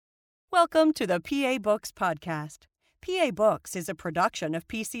Welcome to the PA Books Podcast. PA Books is a production of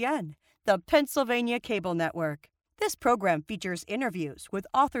PCN, the Pennsylvania Cable Network. This program features interviews with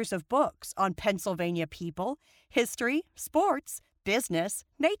authors of books on Pennsylvania people, history, sports, business,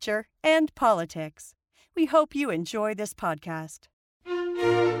 nature, and politics. We hope you enjoy this podcast.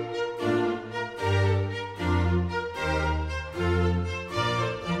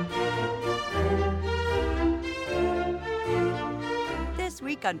 This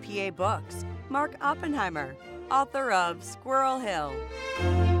week on PA Books, Mark Oppenheimer, author of Squirrel Hill.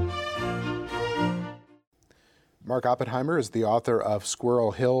 Mark Oppenheimer is the author of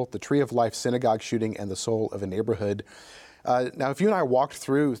Squirrel Hill, The Tree of Life Synagogue Shooting and the Soul of a Neighborhood. Now, if you and I walked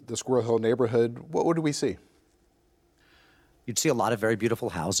through the Squirrel Hill neighborhood, what would we see? You'd see a lot of very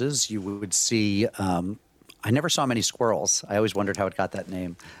beautiful houses. You would see, I never saw many squirrels. I always wondered how it got that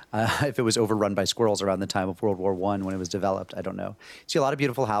name. If it was overrun by squirrels around the time of World War I when it was developed, I don't know. You'd see a lot of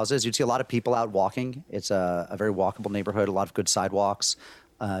beautiful houses. You'd see a lot of people out walking. It's a very walkable neighborhood, a lot of good sidewalks,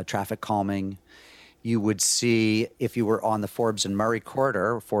 traffic calming. You would see, if you were on the Forbes and Murray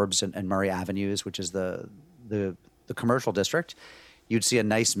corridor, Forbes and Murray Avenues, which is the commercial district, you'd see a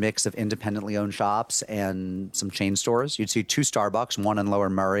nice mix of independently owned shops and some chain stores. You'd see two Starbucks, one on Lower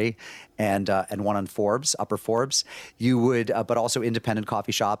Murray and one on Forbes, Upper Forbes. You would, but also independent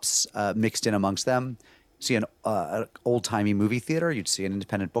coffee shops mixed in amongst them. You'd see an old-timey movie theater. You'd see an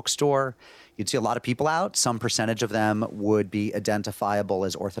independent bookstore. You'd see a lot of people out. Some percentage of them would be identifiable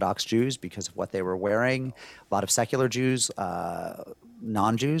as Orthodox Jews because of what they were wearing. A lot of secular Jews,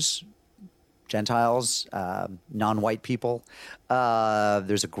 non-Jews, Gentiles, non-white people.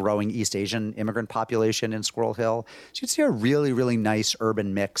 There's a growing East Asian immigrant population in Squirrel Hill. So you'd see a really, really nice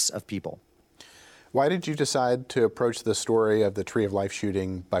urban mix of people. Why did you decide to approach the story of the Tree of Life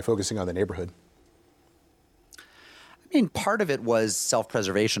shooting by focusing on the neighborhood? I mean, part of it was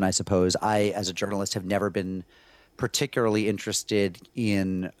self-preservation, I suppose. I, as a journalist, have never been particularly interested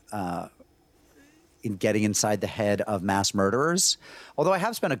in getting inside the head of mass murderers. Although I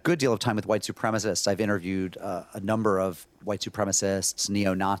have spent a good deal of time with white supremacists. I've interviewed a number of white supremacists,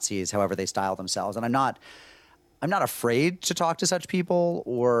 neo-Nazis, however they style themselves. And I'm not afraid to talk to such people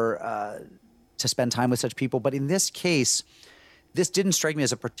or to spend time with such people. But in this case, this didn't strike me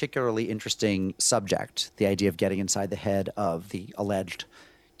as a particularly interesting subject, the idea of getting inside the head of the alleged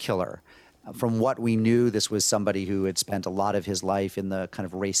killer. From what we knew, this was somebody who had spent a lot of his life in the kind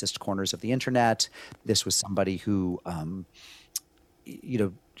of racist corners of the internet. This was somebody who,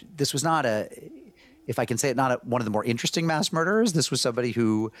 this was not if I can say it, not one of the more interesting mass murderers. This was somebody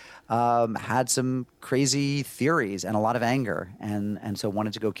who had some crazy theories and a lot of anger and so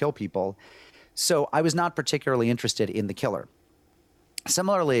wanted to go kill people. So I was not particularly interested in the killer.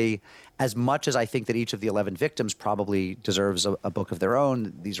 Similarly, as much as I think that each of the 11 victims probably deserves a book of their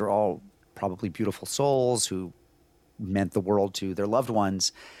own, these are all probably beautiful souls who meant the world to their loved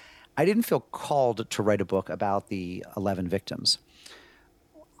ones, I didn't feel called to write a book about the 11 victims.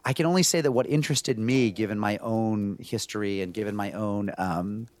 I can only say that what interested me, given my own history and given my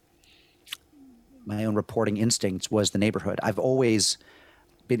own reporting instincts, was the neighborhood. I've always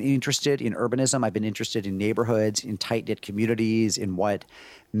been interested in urbanism. I've been interested in neighborhoods, in tight-knit communities, in what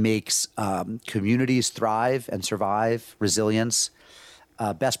makes communities thrive and survive, resilience,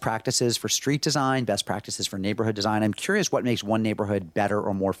 best practices for street design, best practices for neighborhood design. I'm curious what makes one neighborhood better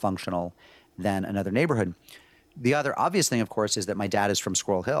or more functional than another neighborhood. The other obvious thing, of course, is that my dad is from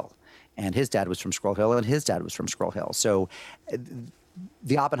Squirrel Hill, and his dad was from Squirrel Hill, and his dad was from Squirrel Hill. So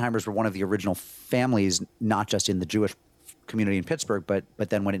the Oppenheimers were one of the original families, not just in the Jewish community in Pittsburgh, but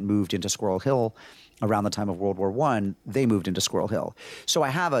then when it moved into Squirrel Hill around the time of World War I, they moved into Squirrel Hill. So I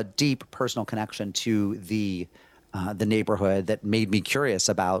have a deep personal connection to the neighborhood that made me curious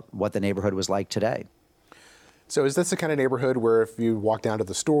about what the neighborhood was like today. So is this the kind of neighborhood where if you walk down to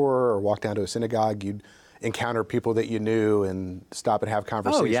the store or walk down to a synagogue, you'd encounter people that you knew and stop and have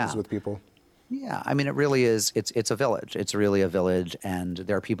conversations with people? Yeah, I mean, it really is. It's a village. It's really a village, and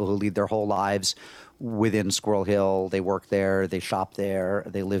there are people who lead their whole lives within Squirrel Hill. They work there, they shop there,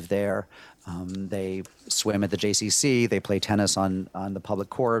 they live there. They swim at the JCC. They play tennis on the public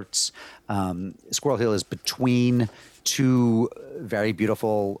courts. Squirrel Hill is between two very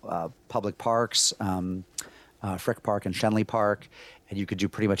beautiful public parks, Frick Park and Shenley Park. And you could do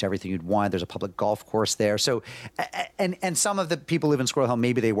pretty much everything you'd want. There's a public golf course there. So, and some of the people live in Squirrel Hill.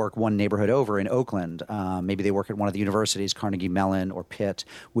 Maybe they work one neighborhood over in Oakland. Maybe they work at one of the universities, Carnegie Mellon or Pitt,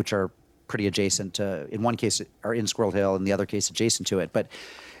 which are pretty adjacent to, in one case, are in Squirrel Hill, in the other case, adjacent to it. But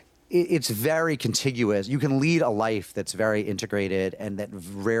it's very contiguous. You can lead a life that's very integrated and that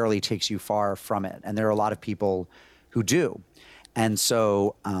rarely takes you far from it. And there are a lot of people who do. And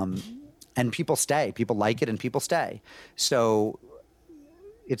so and people stay. People like it, and people stay. So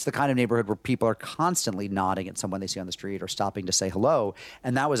it's the kind of neighborhood where people are constantly nodding at someone they see on the street or stopping to say hello.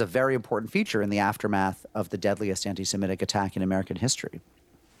 And that was a very important feature in the aftermath of the deadliest anti-Semitic attack in American history.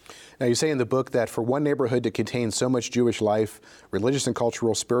 Now, you say in the book that for one neighborhood to contain so much Jewish life, religious and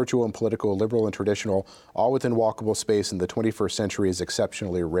cultural, spiritual and political, liberal and traditional, all within walkable space in the 21st century is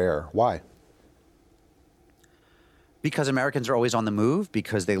exceptionally rare. Why? Because Americans are always on the move,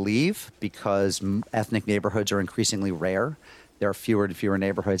 because they leave, because ethnic neighborhoods are increasingly rare. There are fewer and fewer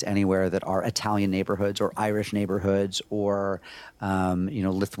neighborhoods anywhere that are Italian neighborhoods or Irish neighborhoods or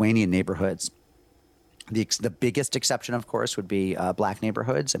Lithuanian neighborhoods. The biggest exception, of course, would be black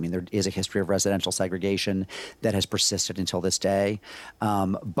neighborhoods. I mean, there is a history of residential segregation that has persisted until this day.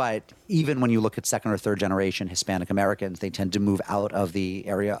 But even when you look at second or third generation Hispanic Americans, they tend to move out of the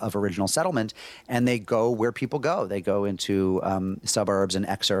area of original settlement, and they go where people go. They go into suburbs and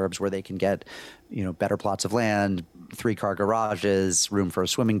exurbs where they can get, better plots of land, 3-car garages, room for a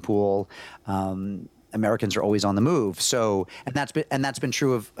swimming pool. Americans are always on the move. So, and that's been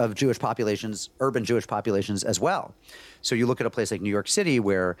true of Jewish populations, urban Jewish populations as well. So you look at a place like New York City,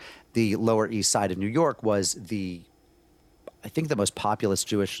 where the Lower East Side of New York was I think the most populous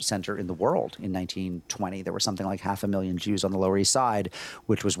Jewish center in the world in 1920. There were something like 500,000 Jews on the Lower East Side,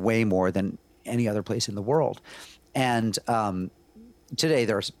 which was way more than any other place in the world. And today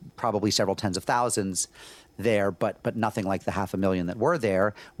there's probably several tens of thousands there, but nothing like the 500,000 that were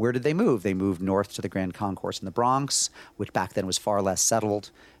there. Where did they move? They moved north to the Grand Concourse in the Bronx, which back then was far less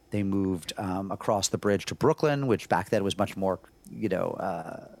settled. They moved across the bridge to Brooklyn, which back then was much more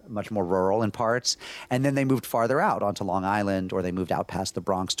rural in parts. And then they moved farther out onto Long Island, or they moved out past the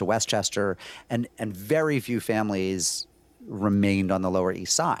Bronx to Westchester. And very few families remained on the Lower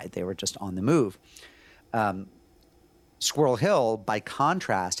East Side. They were just on the move. Squirrel Hill, by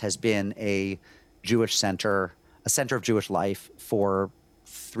contrast, has been a center of Jewish life for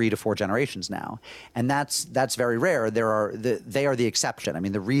 3 to 4 generations now, and that's very rare. They are the exception. I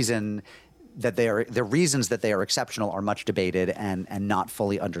mean, the reasons that they are exceptional are much debated and not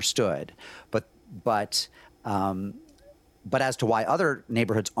fully understood. But as to why other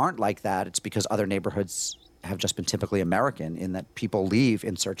neighborhoods aren't like that, it's because other neighborhoods have just been typically American, in that people leave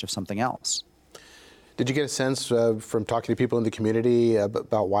in search of something else. Did you get a sense from talking to people in the community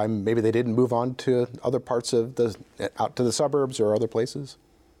about why maybe they didn't move on to other parts of out to the suburbs or other places?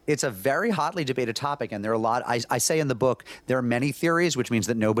 It's a very hotly debated topic, and there are a lot. I say in the book, there are many theories, which means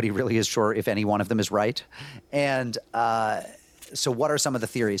that nobody really is sure if any one of them is right. And so what are some of the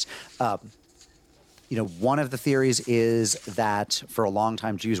theories? One of the theories is that for a long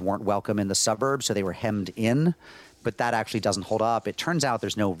time, Jews weren't welcome in the suburbs, so they were hemmed in. But that actually doesn't hold up. It turns out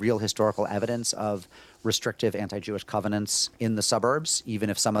there's no real historical evidence of restrictive anti-Jewish covenants in the suburbs. Even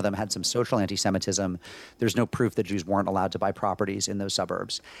if some of them had some social anti-Semitism, there's no proof that Jews weren't allowed to buy properties in those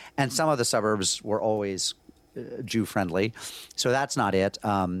suburbs. And some of the suburbs were always Jew-friendly, so that's not it.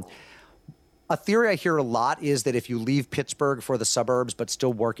 A theory I hear a lot is that if you leave Pittsburgh for the suburbs but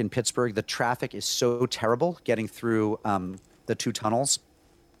still work in Pittsburgh, the traffic is so terrible getting through the 2 tunnels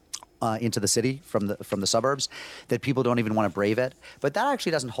into the city from the suburbs that people don't even want to brave it. But that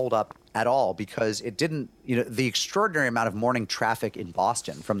actually doesn't hold up at all, because it didn't, the extraordinary amount of morning traffic in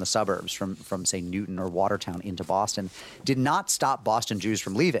Boston from the suburbs, from say Newton or Watertown into Boston, did not stop Boston Jews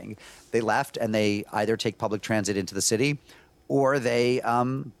from leaving. They left, and they either take public transit into the city, or they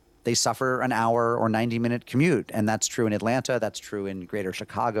suffer an hour or 90-minute commute. And that's true in Atlanta, that's true in greater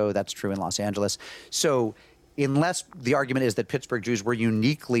Chicago, that's true in Los Angeles. So unless the argument is that Pittsburgh Jews were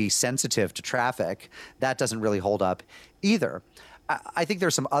uniquely sensitive to traffic, that doesn't really hold up either. I think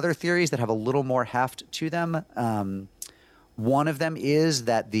there's some other theories that have a little more heft to them. One of them is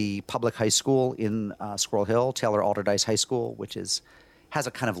that the public high school in Squirrel Hill, Taylor Alderdice High School, which has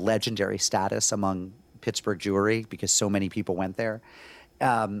a kind of legendary status among Pittsburgh Jewry because so many people went there,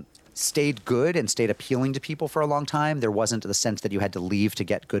 stayed good and stayed appealing to people for a long time. There wasn't the sense that you had to leave to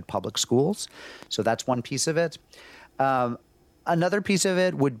get good public schools. So that's one piece of it. Another piece of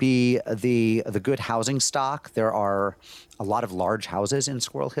it would be the good housing stock. There are a lot of large houses in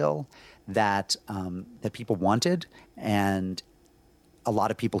Squirrel Hill that people wanted, and a lot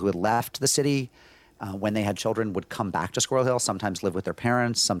of people who had left the city when they had children would come back to Squirrel Hill, sometimes live with their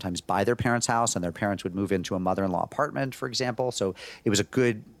parents, sometimes buy their parents' house, and their parents would move into a mother-in-law apartment, for example. So it was a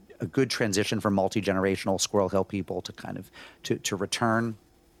good transition for multi-generational Squirrel Hill people to kind of to return.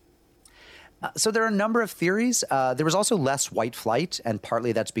 So there are a number of theories. There was also less white flight, and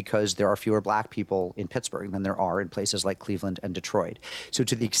partly that's because there are fewer black people in Pittsburgh than there are in places like Cleveland and Detroit. So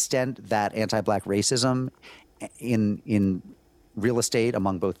to the extent that anti-black racism in real estate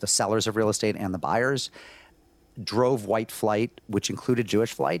among both the sellers of real estate and the buyers, drove white flight, which included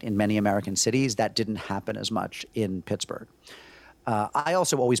Jewish flight in many American cities. That didn't happen as much in Pittsburgh. I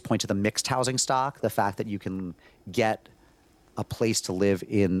also always point to the mixed housing stock, the fact that you can get a place to live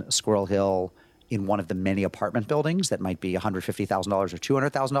in Squirrel Hill in one of the many apartment buildings that might be $150,000 or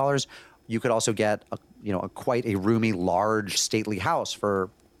 $200,000. You could also get quite a roomy, large, stately house for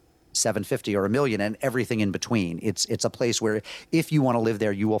 $750,000 or $1 million, and everything in between. It's a place where if you want to live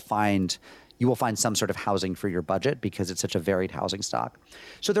there, you will find some sort of housing for your budget because it's such a varied housing stock.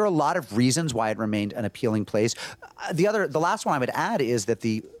 So there are a lot of reasons why it remained an appealing place. The last one I would add is that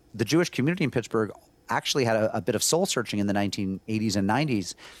the Jewish community in Pittsburgh actually had a bit of soul searching in the 1980s and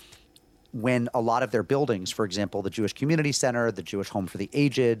 90s when a lot of their buildings, for example, the Jewish Community Center, the Jewish Home for the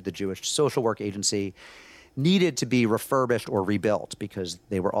Aged, the Jewish Social Work Agency, needed to be refurbished or rebuilt because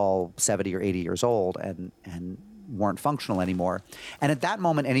they were all 70 or 80 years old and weren't functional anymore. And at that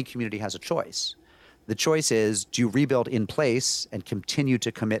moment, any community has a choice. The choice is, do you rebuild in place and continue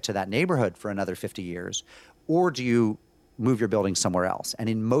to commit to that neighborhood for another 50 years, or do you move your building somewhere else? And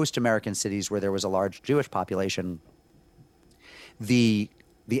in most American cities where there was a large Jewish population, the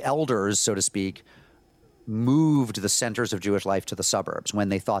elders, so to speak, moved the centers of Jewish life to the suburbs when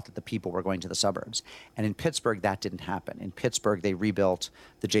they thought that the people were going to the suburbs. And in Pittsburgh, that didn't happen. In Pittsburgh, they rebuilt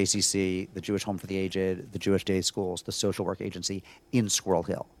the JCC, the Jewish Home for the Aged, the Jewish Day Schools, the Social Work Agency in Squirrel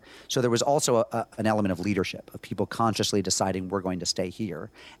Hill. So there was also an element of leadership, of people consciously deciding we're going to stay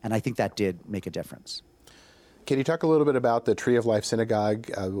here. And I think that did make a difference. Can you talk a little bit about the Tree of Life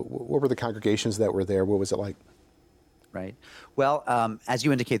Synagogue? What were the congregations that were there? What was it like? Right. Well, as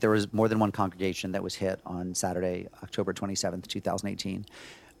you indicate, there was more than one congregation that was hit on Saturday, October 27th, 2018.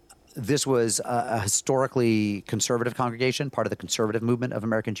 This was a historically conservative congregation, part of the conservative movement of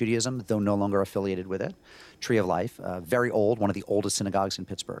American Judaism, though no longer affiliated with it. Tree of Life, very old, one of the oldest synagogues in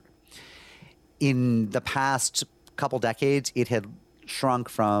Pittsburgh. In the past couple decades, it had shrunk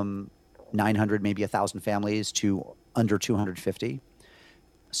from 900, maybe 1,000 families to under 250.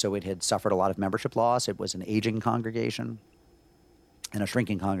 So it had suffered a lot of membership loss. It was an aging congregation and a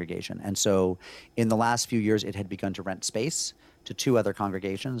shrinking congregation. And so in the last few years, it had begun to rent space to two other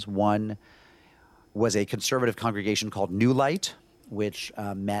congregations. One was a conservative congregation called New Light, which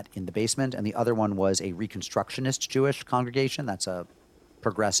met in the basement. And the other one was a Reconstructionist Jewish congregation. That's a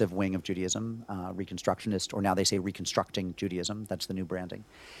progressive wing of Judaism, Reconstructionist, or now they say Reconstructing Judaism. That's the new branding.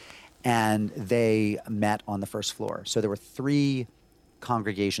 And they met on the first floor. So there were three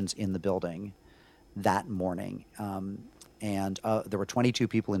congregations in the building that morning. And there were 22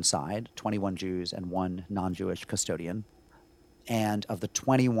 people inside, 21 Jews and one non-Jewish custodian. And of the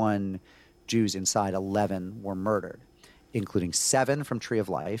 21 Jews inside, 11 were murdered, including 7 from Tree of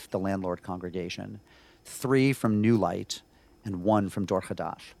Life, the landlord congregation, 3 from New Light, and 1 from Dor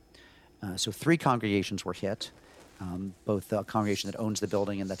Hadash. So 3 congregations were hit, both the congregation that owns the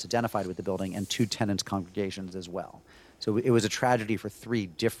building and that's identified with the building, and 2 tenant congregations as well. So it was a tragedy for 3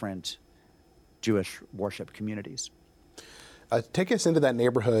 different Jewish worship communities. Take us into that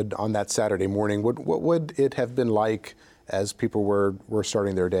neighborhood on that Saturday morning. What would it have been like as people were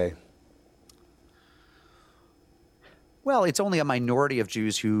starting their day? Well, it's only a minority of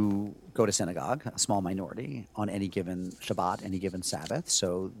Jews who go to synagogue, a small minority, on any given Shabbat, any given Sabbath.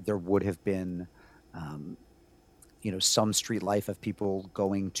 So there would have been, some street life of people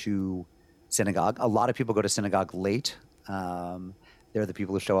going to synagogue. A lot of people go to synagogue late. They're the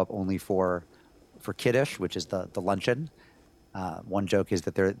people who show up only for Kiddush, which is the luncheon. One joke is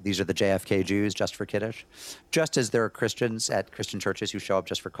that these are the JFK Jews just for Kiddush, just as there are Christians at Christian churches who show up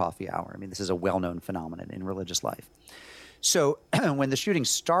just for coffee hour. I mean, this is a well-known phenomenon in religious life. So when the shooting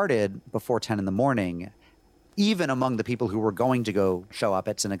started before 10 in the morning, even among the people who were going to go show up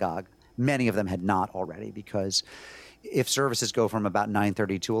at synagogue, many of them had not already, because if services go from about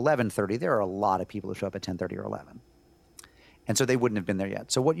 9:30 to 11:30, there are a lot of people who show up at 10:30 or 11. And so they wouldn't have been there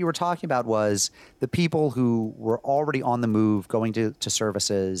yet. So what you were talking about was the people who were already on the move, going to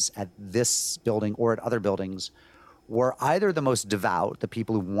services at this building or at other buildings, were either the most devout, the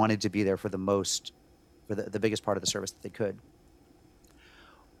people who wanted to be there for the biggest part of the service that they could,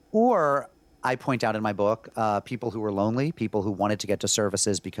 or I point out in my book, people who were lonely, people who wanted to get to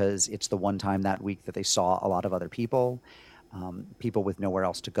services because it's the one time that week that they saw a lot of other people, people with nowhere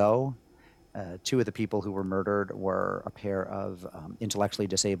else to go. 2 of the people who were murdered were a pair of intellectually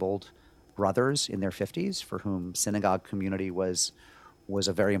disabled brothers in their 50s for whom synagogue community was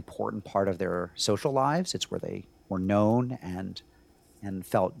a very important part of their social lives. It's where they were known and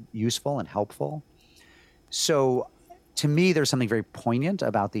felt useful and helpful. So to me, there's something very poignant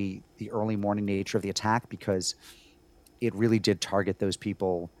about the early morning nature of the attack, because it really did target those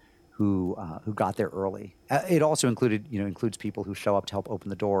people who got there early. It also includes people who show up to help open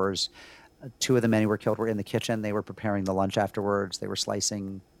the doors. Two of the men who were killed were in the kitchen. They were preparing the lunch afterwards. They were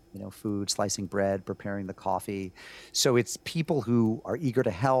slicing food, slicing bread, preparing the coffee. So it's people who are eager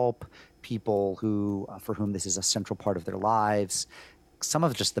to help, people who for whom this is a central part of their lives. Some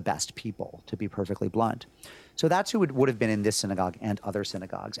of just the best people, to be perfectly blunt. So that's who would have been in this synagogue and other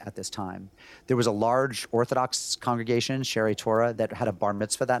synagogues at this time. There was a large Orthodox congregation, Sherei Torah, that had a bar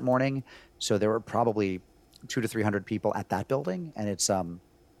mitzvah that morning. So there were probably 200 to 300 people at that building. And it's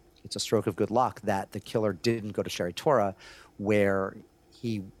a stroke of good luck that the killer didn't go to Sherei Torah, where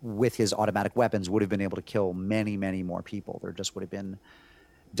he, with his automatic weapons, would have been able to kill many, many more people. There just would have been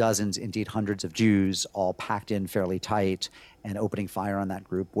dozens, indeed hundreds of Jews all packed in fairly tight, and opening fire on that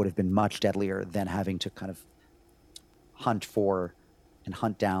group would have been much deadlier than having to kind of hunt for and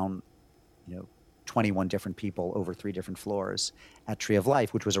hunt down 21 different people over 3 different floors at Tree of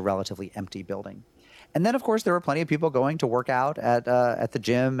Life, which was a relatively empty building. And then, of course, there were plenty of people going to work out at the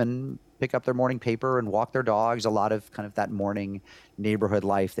gym and pick up their morning paper and walk their dogs. A lot of kind of that morning neighborhood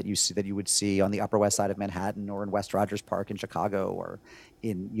life that you would see on the Upper West Side of Manhattan, or in West Rogers Park in Chicago, or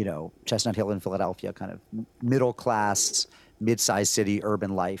in Chestnut Hill in Philadelphia. Kind of middle class, mid-sized city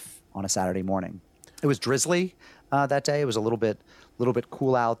urban life on a Saturday morning. It was drizzly that day. It was a little bit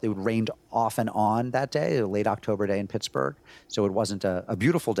cool out. It rained off and on that day, a late October day in Pittsburgh. So it wasn't a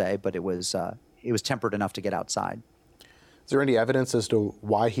beautiful day, but it was tempered enough to get outside. Is there any evidence as to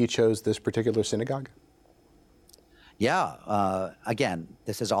why he chose this particular synagogue? Yeah. Again,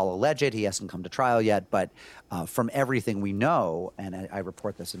 this is all alleged. He hasn't come to trial yet. But from everything we know, and I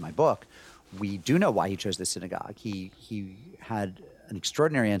report this in my book, we do know why he chose this synagogue. He had an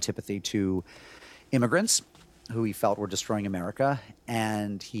extraordinary antipathy to immigrants who he felt were destroying America,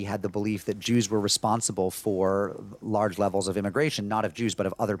 and he had the belief that Jews were responsible for large levels of immigration, not of Jews, but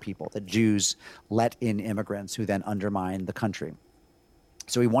of other people, that Jews let in immigrants who then undermined the country.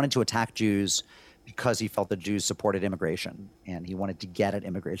 So he wanted to attack Jews because he felt that Jews supported immigration, and he wanted to get at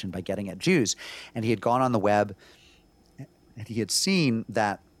immigration by getting at Jews. And he had gone on the web, and he had seen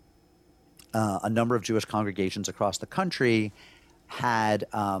that a number of Jewish congregations across the country had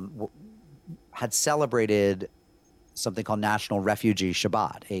celebrated something called National Refugee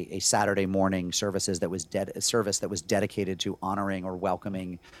Shabbat, a Saturday morning service that was dedicated to honoring or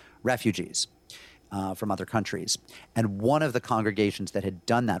welcoming refugees from other countries. And one of the congregations that had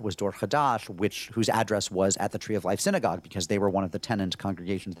done that was Dor Chadash, whose address was at the Tree of Life Synagogue, because they were one of the tenant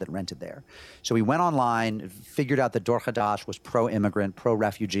congregations that rented there. So he went online, figured out that Dor Chadash was pro-immigrant,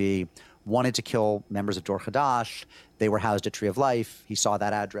 pro-refugee, wanted to kill members of Dor Chadash. They were housed at Tree of Life. He saw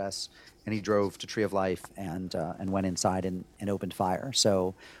that address, and he drove to Tree of Life and went inside and opened fire.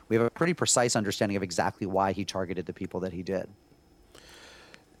 So we have a pretty precise understanding of exactly why he targeted the people that he did.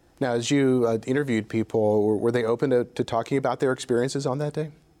 Now, as you interviewed people, were they open to talking about their experiences on that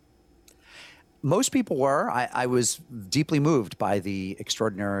day? Most people were. I was deeply moved by the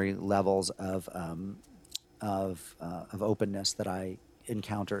extraordinary levels of openness that I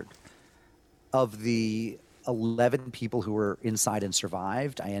encountered. Of the 11 people who were inside and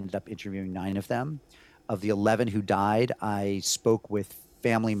survived, I ended up interviewing 9 of them. Of the 11 who died, I spoke with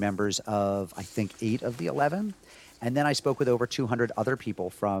family members of, I think, 8 of the 11. And then I spoke with over 200 other people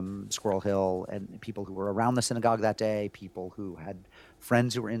from Squirrel Hill, and people who were around the synagogue that day, people who had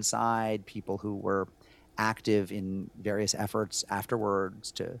friends who were inside, people who were active in various efforts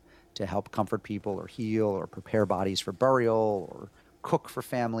afterwards to help comfort people or heal or prepare bodies for burial or cook for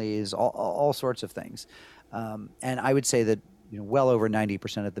families, all sorts of things. And I would say that well over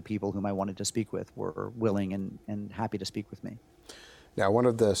 90% of the people whom I wanted to speak with were willing and happy to speak with me. Now, one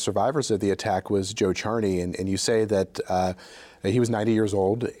of the survivors of the attack was Joe Charney, and you say that he was 90 years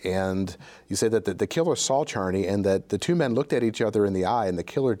old, and you say that the killer saw Charney and that the 2 men looked at each other in the eye and the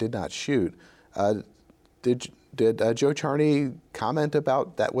killer did not shoot. Did Joe Charney comment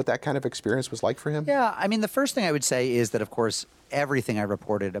about what that kind of experience was like for him? Yeah, I mean, the first thing I would say is that, of course, everything I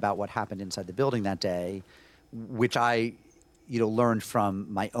reported about what happened inside the building that day, which I learned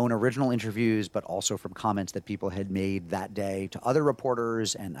from my own original interviews, but also from comments that people had made that day to other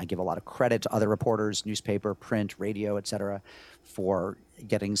reporters. And I give a lot of credit to other reporters, newspaper, print, radio, et cetera, for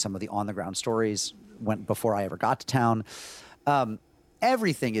getting some of the on-the-ground stories before I ever got to town.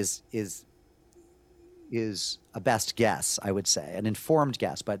 Everything is a best guess, I would say, an informed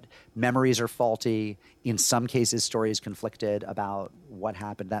guess, but memories are faulty. In some cases, stories conflicted about what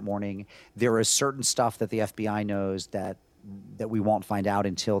happened that morning. There is certain stuff that the FBI knows that we won't find out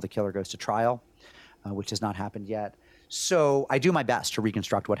until the killer goes to trial, which has not happened yet. So I do my best to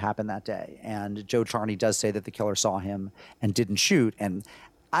reconstruct what happened that day. And Joe Charney does say that the killer saw him and didn't shoot. And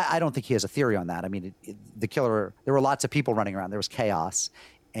I don't think he has a theory on that. I mean, the killer, there were lots of people running around. There was chaos.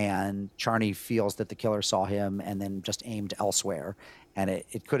 And Charney feels that the killer saw him and then just aimed elsewhere. And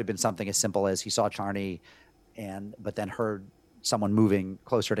it could have been something as simple as he saw Charney but then heard someone moving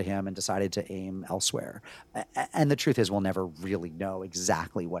closer to him and decided to aim elsewhere. And the truth is, we'll never really know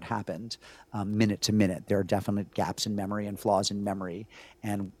exactly what happened minute to minute. There are definite gaps in memory and flaws in memory.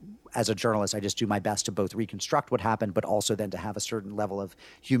 And as a journalist, I just do my best to both reconstruct what happened, but also then to have a certain level of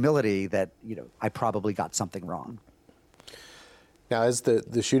humility that, I probably got something wrong. Now, as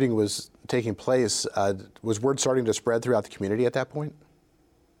the shooting was taking place, was word starting to spread throughout the community at that point?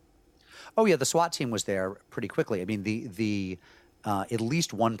 Oh yeah, the SWAT team was there pretty quickly. I mean, the at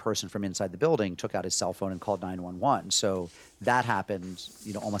least one person from inside the building took out his cell phone and called 911. So that happened,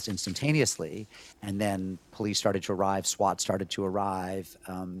 almost instantaneously. And then police started to arrive, SWAT started to arrive,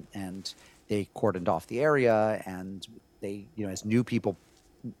 and they cordoned off the area. And they, as new people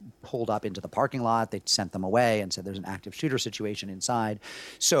pulled up into the parking lot, they sent them away and said there's an active shooter situation inside.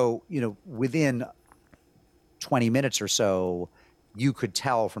 So, within 20 minutes or so, you could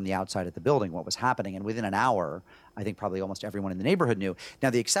tell from the outside of the building what was happening. And within an hour, I think probably almost everyone in the neighborhood knew. Now,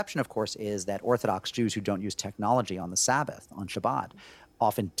 the exception, of course, is that Orthodox Jews who don't use technology on the Sabbath, on Shabbat,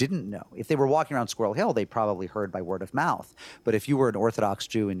 often didn't know. If they were walking around Squirrel Hill, they probably heard by word of mouth. But if you were an Orthodox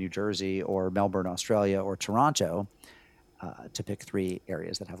Jew in New Jersey or Melbourne, Australia, or Toronto, to pick three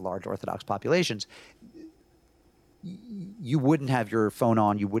areas that have large Orthodox populations, you wouldn't have your phone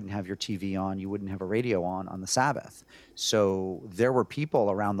on, you wouldn't have your TV on, you wouldn't have a radio on the Sabbath. So there were people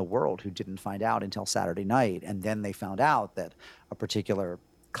around the world who didn't find out until Saturday night, and then they found out that a particular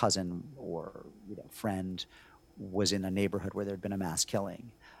cousin or friend was in a neighborhood where there had been a mass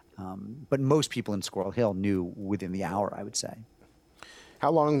killing. But most people in Squirrel Hill knew within the hour, I would say.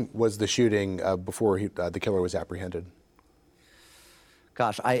 How long was the shooting before the killer was apprehended?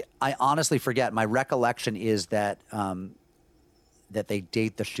 Gosh, I honestly forget. My recollection is that that they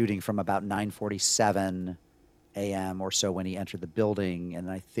date the shooting from about 9:47 a.m. or so when he entered the building, and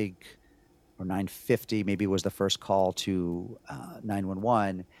I think, or 9:50 maybe was the first call to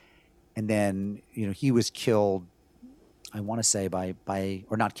 911, and then he was killed. I want to say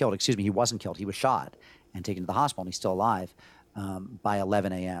or not killed. Excuse me, he wasn't killed. He was shot and taken to the hospital, and he's still alive. By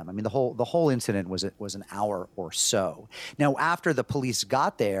 11 a.m. I mean, the whole incident was an hour or so. Now, after the police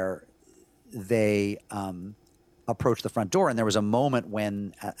got there, they approached the front door, and there was a moment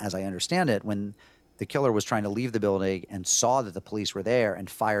when, as I understand it, when the killer was trying to leave the building and saw that the police were there and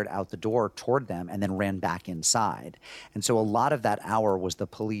fired out the door toward them and then ran back inside. And so a lot of that hour was the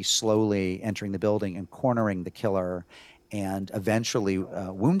police slowly entering the building and cornering the killer and eventually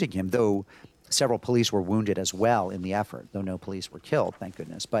wounding him, though several police were wounded as well in the effort, though no police were killed, thank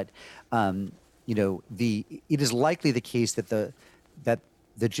goodness. But it is likely the case that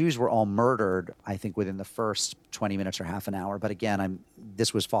the Jews were all murdered, I think, within the first 20 minutes or half an hour. But again,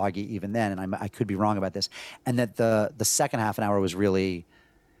 this was foggy even then, and I could be wrong about this. And that the second half an hour was really,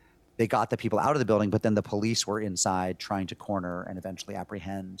 they got the people out of the building, but then the police were inside trying to corner and eventually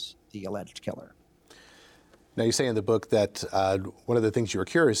apprehend the alleged killer. Now, you say in the book that one of the things you were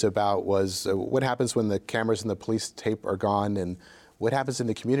curious about was what happens when the cameras and the police tape are gone, and what happens in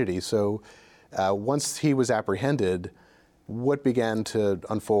the community. So once he was apprehended, what began to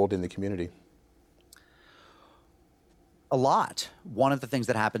unfold in the community? A lot. One of the things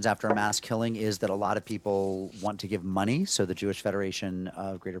that happens after a mass killing is that a lot of people want to give money. So the Jewish Federation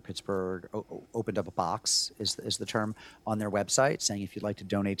of Greater Pittsburgh opened up a box, is the term, on their website, saying if you'd like to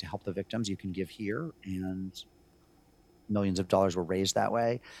donate to help the victims, you can give here. And millions of dollars were raised that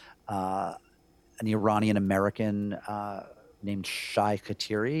way. An Iranian-American named Shai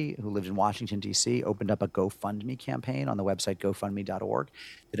Khatiri, who lived in Washington, D.C., opened up a GoFundMe campaign on the website gofundme.org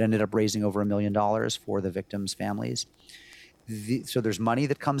that ended up raising over $1 million for the victims' families. So there's money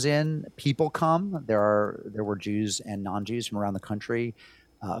that comes in. People come. There were Jews and non-Jews from around the country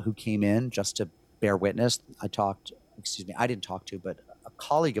who came in just to bear witness. I didn't talk to, but a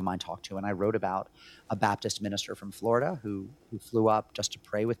colleague of mine talked to, and I wrote about a Baptist minister from Florida who flew up just to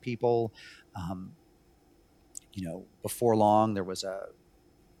pray with people. Before long, there was a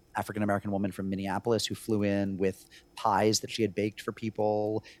African-American woman from Minneapolis who flew in with pies that she had baked for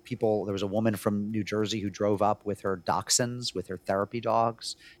people. There was a woman from New Jersey who drove up with her dachshunds, with her therapy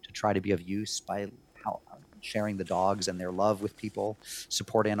dogs, to try to be of use by sharing the dogs and their love with people.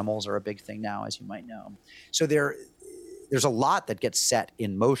 Support animals are a big thing now, as you might know. So there's a lot that gets set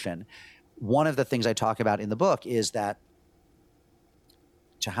in motion. One of the things I talk about in the book is that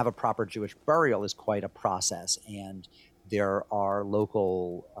to have a proper Jewish burial is quite a process. And there are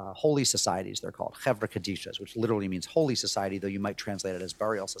local holy societies, they're called Chevra Kadishas, which literally means holy society, though you might translate it as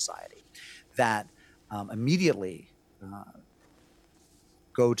burial society, that immediately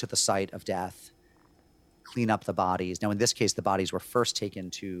go to the site of death, clean up the bodies. Now, in this case, the bodies were first taken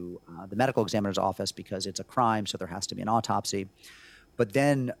to the medical examiner's office because it's a crime, so there has to be an autopsy. But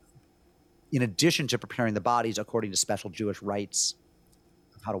then, in addition to preparing the bodies according to special Jewish rites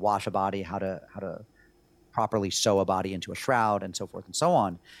of how to wash a body, how to properly sew a body into a shroud, and so forth and so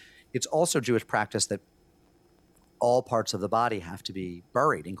on, it's also Jewish practice that all parts of the body have to be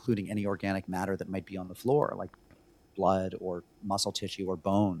buried, including any organic matter that might be on the floor, like blood or muscle tissue or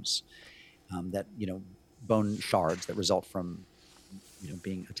bones, bone shards that result from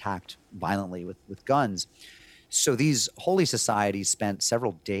being attacked violently with guns. So these holy societies spent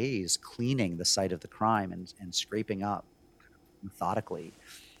several days cleaning the site of the crime and scraping up methodically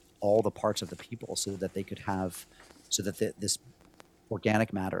all the parts of the people so that they could have, this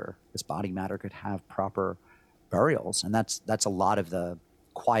organic matter, this body matter could have proper burials. And that's a lot of the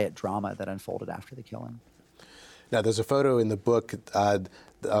quiet drama that unfolded after the killing. Now, there's a photo in the book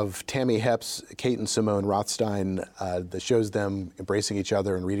of Tammy Hepps, Kate and Simone Rothstein that shows them embracing each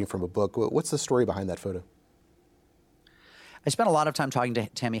other and reading from a book. What's the story behind that photo? I spent a lot of time talking to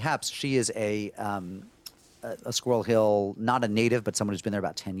Tammy Hepps. She is a Squirrel Hill, not a native, but someone who's been there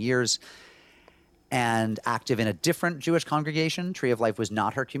about 10 years and active in a different Jewish congregation. Tree of Life was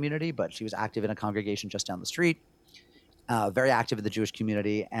not her community, but she was active in a congregation just down the street, very active in the Jewish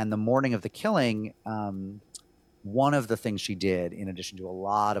community. And the morning of the killing, one of the things she did, in addition to a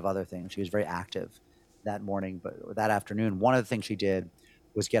lot of other things, she was very active that morning, but that afternoon, one of the things she did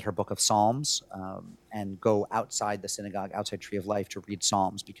was get her book of Psalms and go outside the synagogue, outside Tree of Life, to read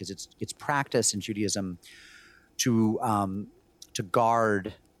Psalms, because it's practice in Judaism to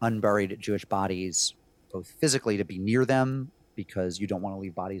guard unburied Jewish bodies, both physically to be near them, because you don't want to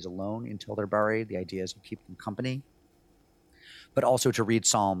leave bodies alone until they're buried. The idea is you keep them company, but also to read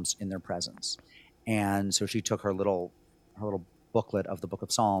Psalms in their presence. And so she took her little booklet of the Book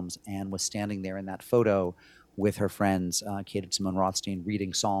of Psalms and was standing there in that photo with her friends, Kate and Simone Rothstein,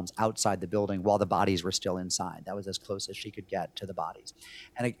 reading Psalms outside the building while the bodies were still inside. That was as close as she could get to the bodies.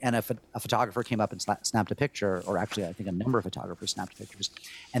 And a photographer came up and snapped a picture, or actually I think a number of photographers snapped pictures,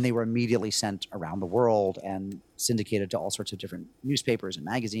 and they were immediately sent around the world and syndicated to all sorts of different newspapers and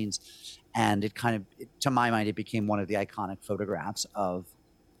magazines. And it kind of, to my mind, it became one of the iconic photographs of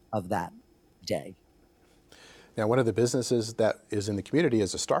that day. Now, one of the businesses that is in the community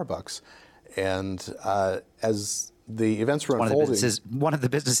is a Starbucks. And as the events were unfolding, one of the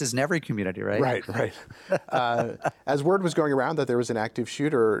businesses in every community, right? Right. As word was going around that there was an active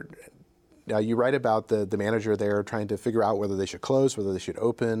shooter, you write about the manager there trying to figure out whether they should close, whether they should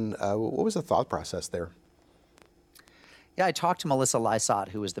open. What was the thought process there? Yeah, I talked to Melissa Lysott,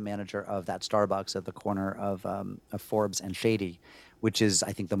 who is the manager of that Starbucks at the corner of Forbes and Shady, which is,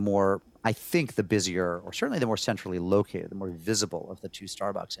 I think, the busier, or certainly the more centrally located, the more visible of the two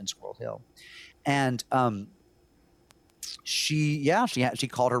Starbucks in Squirrel Hill. And she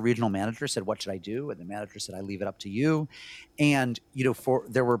called her regional manager, said, "What should I do?" And the manager said, "I leave it up to you." And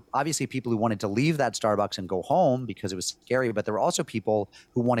there were obviously people who wanted to leave that Starbucks and go home because it was scary, but there were also people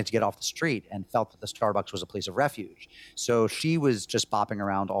who wanted to get off the street and felt that the Starbucks was a place of refuge. So she was just bopping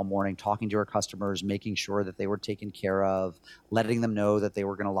around all morning, talking to her customers, making sure that they were taken care of, letting them know that they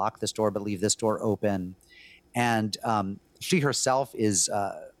were going to lock this door but leave this door open. And she herself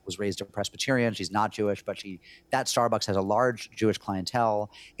was raised a Presbyterian. She's not Jewish, but that Starbucks has a large Jewish clientele,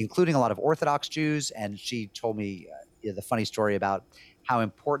 including a lot of Orthodox Jews. And she told me the funny story about how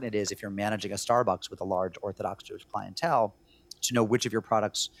important it is, if you're managing a Starbucks with a large Orthodox Jewish clientele, to know which of your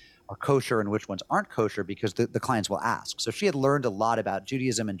products are kosher and which ones aren't kosher, because the clients will ask. So she had learned a lot about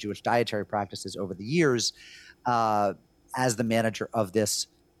Judaism and Jewish dietary practices over the years as the manager of this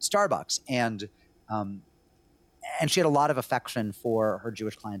Starbucks. And she had a lot of affection for her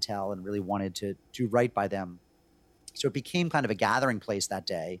Jewish clientele and really wanted to do right by them. So it became kind of a gathering place that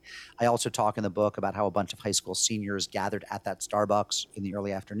day. I also talk in the book about how a bunch of high school seniors gathered at that Starbucks in the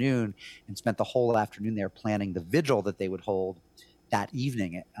early afternoon and spent the whole afternoon there planning the vigil that they would hold that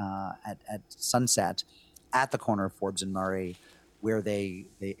evening at sunset at the corner of Forbes and Murray, where they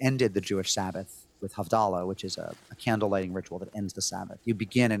ended the Jewish Sabbath with Havdalah, which is a candle lighting ritual that ends the Sabbath. You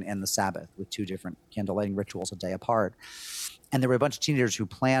begin and end the Sabbath with two different candle lighting rituals a day apart. And there were a bunch of teenagers who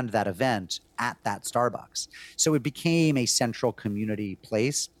planned that event at that Starbucks. So it became a central community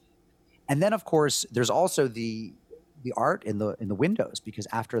place. And then, of course, there's also the art in the windows, because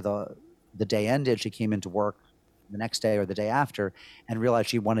after the day ended, she came into work the next day or the day after, and realized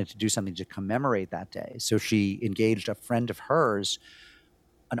she wanted to do something to commemorate that day. So she engaged a friend of hers,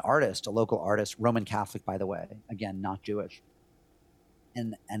 an artist, a local artist, Roman Catholic, by the way, again, not Jewish,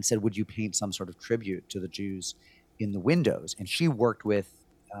 and said, would you paint some sort of tribute to the Jews in the windows? And she worked with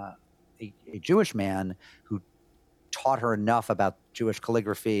a Jewish man who taught her enough about Jewish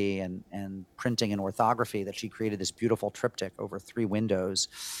calligraphy and printing and orthography that she created this beautiful triptych over 3 windows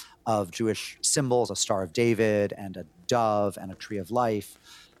of Jewish symbols, a Star of David and a dove and a tree of life,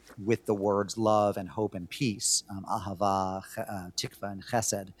 with the words love and hope and peace, ahava, tikva, and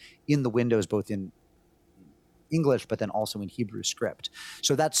chesed, in the windows, both in English, but then also in Hebrew script.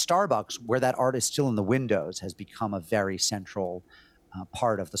 So that Starbucks, where that art is still in the windows, has become a very central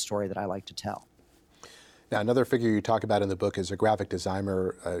part of the story that I like to tell. Now, another figure you talk about in the book is a graphic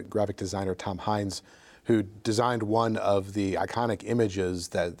designer, Tom Hines, who designed one of the iconic images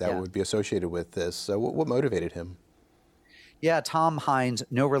that would be associated with this. So what motivated him? Yeah, Tom Hines,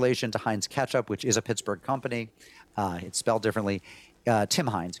 no relation to Heinz Ketchup, which is a Pittsburgh company. It's spelled differently. Tim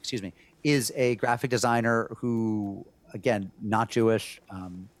Hines, is a graphic designer who, again, not Jewish,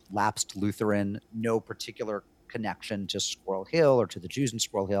 lapsed Lutheran, no particular connection to Squirrel Hill or to the Jews in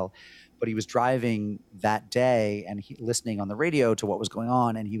Squirrel Hill. But he was driving that day and listening on the radio to what was going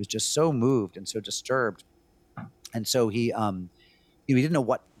on, and he was just so moved and so disturbed. And so he didn't know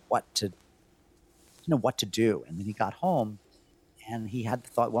what to do. And then he got home, and he had the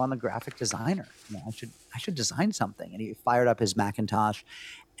thought, well, I'm a graphic designer. I should design something. And he fired up his Macintosh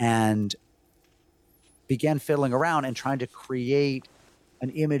and began fiddling around and trying to create an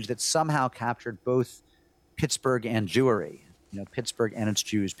image that somehow captured both Pittsburgh and Jewry. Pittsburgh and its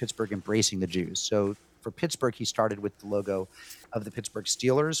Jews, Pittsburgh embracing the Jews. So for Pittsburgh, he started with the logo of the Pittsburgh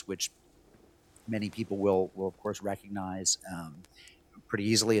Steelers, which many people will of course recognize pretty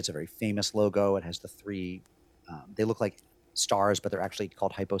easily. It's a very famous logo. It has the 3, they look like stars, but they're actually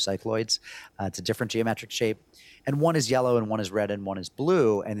called hypocycloids. It's a different geometric shape. And one is yellow and one is red and one is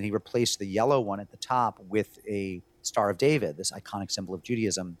blue. And then he replaced the yellow one at the top with a Star of David, this iconic symbol of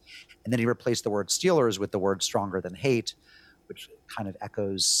Judaism. And then he replaced the word Steelers with the word stronger than hate, which kind of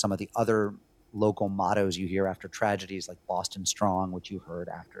echoes some of the other local mottos you hear after tragedies like Boston Strong, which you heard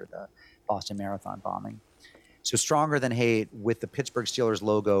after the Boston Marathon bombing. So stronger than hate with the Pittsburgh Steelers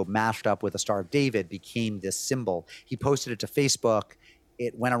logo mashed up with a Star of David became this symbol. He posted it to Facebook.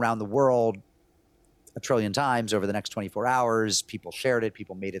 It went around the world a trillion times over the next 24 hours. People shared it.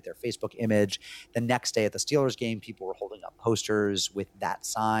 People made it their Facebook image. The next day at the Steelers game, people were holding up posters with that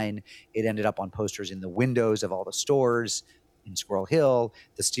sign. It ended up on posters in the windows of all the stores in Squirrel Hill.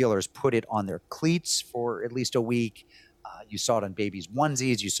 The Steelers put it on their cleats for at least a week. You saw it on babies'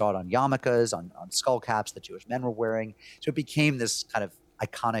 onesies. You saw it on yarmulkes, on skull caps that Jewish men were wearing. So it became this kind of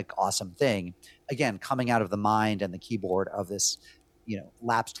iconic, awesome thing. Again, coming out of the mind and the keyboard of this,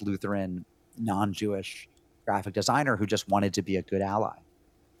 lapsed Lutheran, non-Jewish graphic designer who just wanted to be a good ally.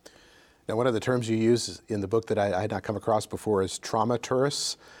 Now, one of the terms you use in the book that I had not come across before is trauma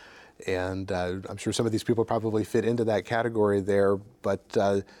tourists. And I'm sure some of these people probably fit into that category there. But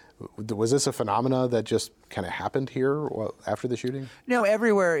was this a phenomena that just kind of happened here after the shooting? No,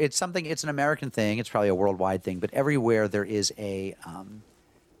 everywhere. It's an American thing. It's probably a worldwide thing. But everywhere there is anything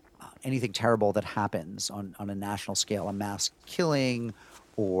terrible that happens on a national scale, a mass killing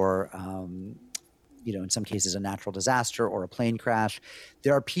or, in some cases, a natural disaster or a plane crash,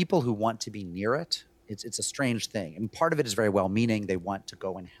 there are people who want to be near it. It's a strange thing. And part of it is very well-meaning. They want to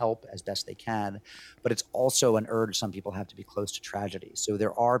go and help as best they can. But it's also an urge some people have to be close to tragedy. So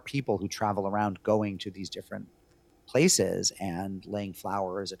there are people who travel around going to these different places and laying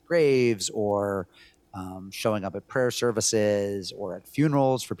flowers at graves or showing up at prayer services or at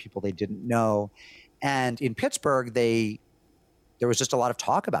funerals for people they didn't know. And in Pittsburgh, there was just a lot of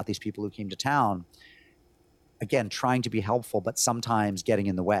talk about these people who came to town, again, trying to be helpful, but sometimes getting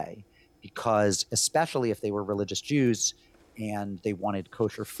in the way. Because especially if they were religious Jews and they wanted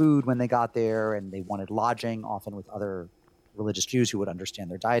kosher food when they got there and they wanted lodging, often with other religious Jews who would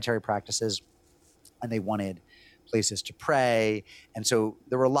understand their dietary practices, and they wanted places to pray. And so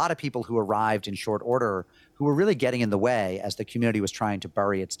there were a lot of people who arrived in short order who were really getting in the way as the community was trying to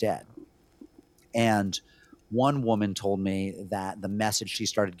bury its dead. And one woman told me that the message she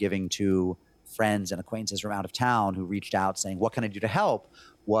started giving to friends and acquaintances from out of town who reached out saying, what can I do to help?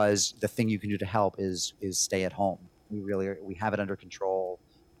 Was the thing you can do to help is stay at home. We have it under control.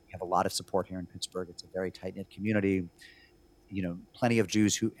 We have a lot of support here in Pittsburgh. It's a very tight-knit community. Plenty of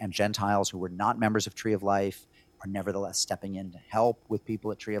Jews and Gentiles who were not members of Tree of Life are nevertheless stepping in to help with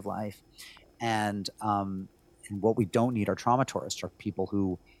people at Tree of Life. And what we don't need are trauma tourists, or people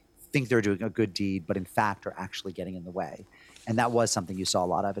who think they're doing a good deed, but in fact are actually getting in the way. And that was something you saw a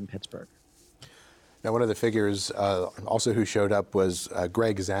lot of in Pittsburgh. Now, one of the figures also who showed up was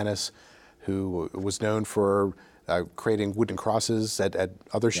Greg Zanis, who was known for creating wooden crosses at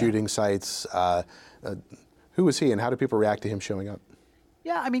other shooting sites. Who was he, and how did people react to him showing up?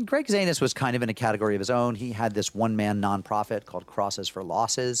 Yeah, I mean, Greg Zanis was kind of in a category of his own. He had this one-man nonprofit called Crosses for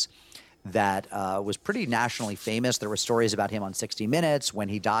Losses that was pretty nationally famous. There were stories about him on 60 Minutes. When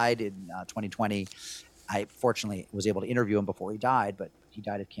he died in 2020, I fortunately was able to interview him before he died, but he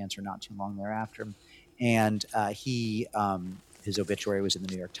died of cancer not too long thereafter. And his obituary was in the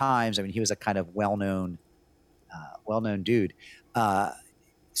New York Times. I mean, he was a kind of well-known dude.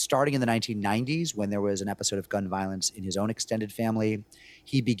 Starting in the 1990s, when there was an episode of gun violence in his own extended family,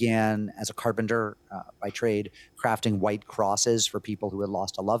 he began as a carpenter by trade, crafting white crosses for people who had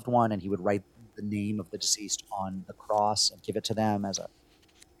lost a loved one, and he would write the name of the deceased on the cross and give it to them as a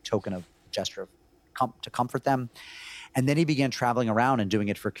token of gesture to comfort them. And then he began traveling around and doing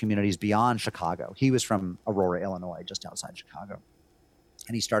it for communities beyond Chicago. He was from Aurora, Illinois, just outside Chicago.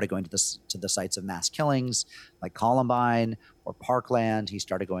 And he started going to the sites of mass killings like Columbine or Parkland. He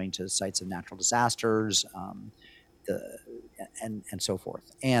started going to sites of natural disasters and so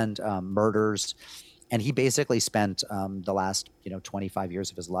forth, and murders. And he basically spent the last 25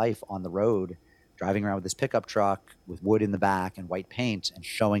 years of his life on the road, driving around with his pickup truck with wood in the back and white paint and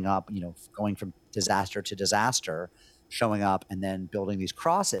showing up, going from disaster to disaster, showing up and then building these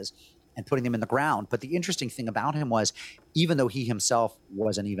crosses and putting them in the ground. But the interesting thing about him was, even though he himself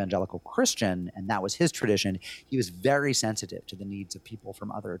was an evangelical Christian and that was his tradition, he was very sensitive to the needs of people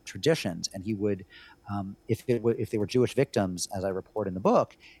from other traditions. And he would, if they were Jewish victims, as I report in the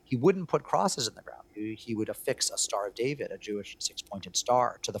book, he wouldn't put crosses in the ground. He would affix a Star of David, a Jewish six-pointed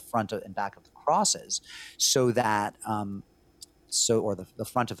star, to the front and back of the crosses, so that, or the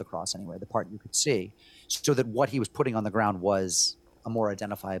front of the cross anyway, the part you could see, so that what he was putting on the ground was a more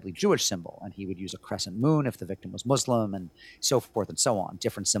identifiably Jewish symbol. And he would use a crescent moon if the victim was Muslim, and so forth and so on.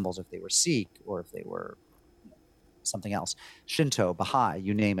 Different symbols if they were Sikh or if they were something else, Shinto, Baha'i,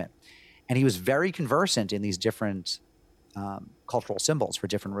 you name it. And he was very conversant in these different cultural symbols for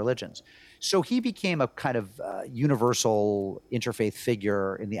different religions. So he became a kind of universal interfaith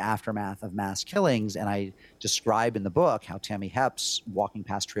figure in the aftermath of mass killings. And I describe in the book how Tammy Hepps, walking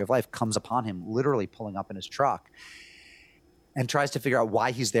past Tree of Life, comes upon him literally pulling up in his truck and tries to figure out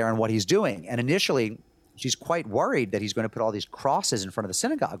why he's there and what he's doing. And initially, she's quite worried that he's going to put all these crosses in front of the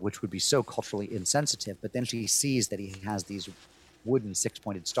synagogue, which would be so culturally insensitive. But then she sees that he has these wooden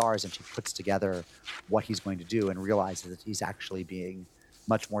six-pointed stars, and she puts together what he's going to do and realizes that he's actually being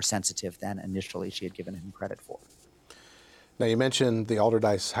much more sensitive than initially she had given him credit for. Now, you mentioned the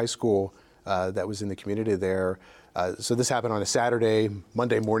Alderdice High School that was in the community there. So this happened on a Saturday.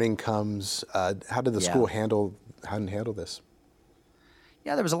 Monday morning comes. How did the school handle this?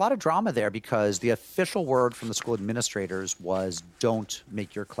 Yeah, there was a lot of drama there because the official word from the school administrators was, don't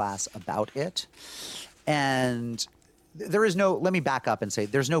make your class about it. And there is no, let me back up and say,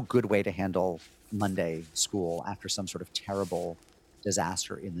 there's no good way to handle Monday school after some sort of terrible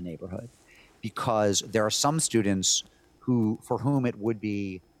disaster in the neighborhood, because there are some students for whom it would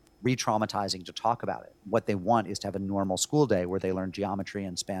be re-traumatizing to talk about it. What they want is to have a normal school day where they learn geometry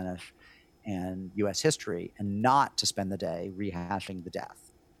and Spanish and U.S. history, and not to spend the day rehashing the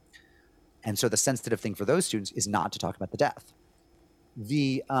death. And so the sensitive thing for those students is not to talk about the death.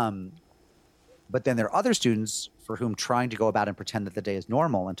 But then there are other students for whom trying to go about and pretend that the day is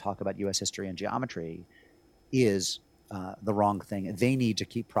normal and talk about U.S. history and geometry is the wrong thing. They need to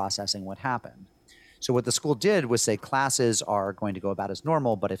keep processing what happened. So what the school did was say classes are going to go about as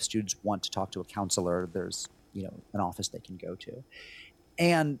normal, but if students want to talk to a counselor, there's an office they can go to.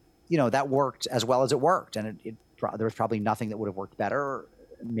 And that worked as well as it worked. And there was probably nothing that would have worked better,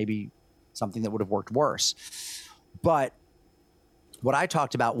 maybe something that would have worked worse. But what I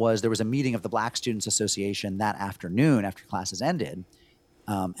talked about was there was a meeting of the Black Students Association that afternoon after classes ended.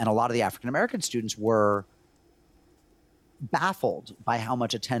 And a lot of the African-American students were baffled by how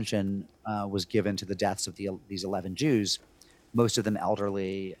much attention was given to the deaths of these 11 Jews, most of them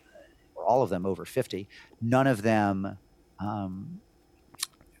elderly, or all of them over 50, none of them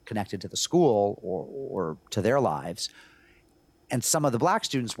connected to the school or to their lives. And some of the Black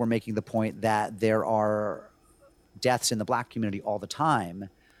students were making the point that there are deaths in the Black community all the time.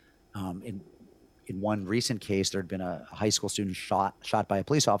 In one recent case, there had been a high school student shot by a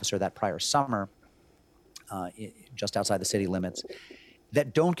police officer that prior summer, just outside the city limits,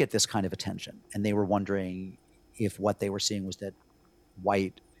 that don't get this kind of attention. And they were wondering if what they were seeing was that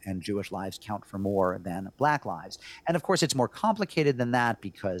white and Jewish lives count for more than Black lives. And of course, it's more complicated than that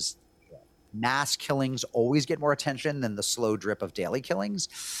because mass killings always get more attention than the slow drip of daily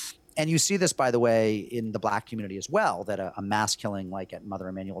killings. And you see this, by the way, in the Black community as well, that a mass killing like at Mother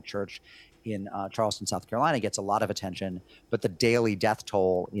Emanuel Church in Charleston, South Carolina gets a lot of attention, but the daily death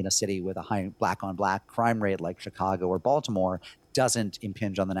toll in a city with a high Black-on-Black crime rate like Chicago or Baltimore doesn't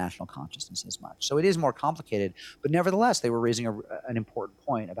impinge on the national consciousness as much. So it is more complicated, but nevertheless, they were raising an important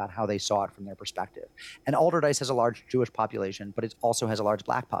point about how they saw it from their perspective. And Allderdice has a large Jewish population, but it also has a large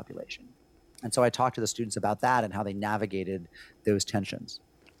Black population. And so I talked to the students about that and how they navigated those tensions.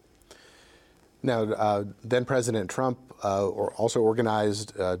 Now, then President Trump also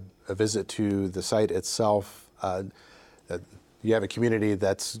organized a visit to the site itself. You have a community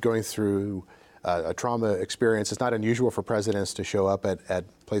that's going through a trauma experience. It's not unusual for presidents to show up at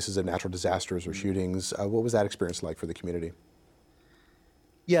places of natural disasters or shootings. What was that experience like for the community?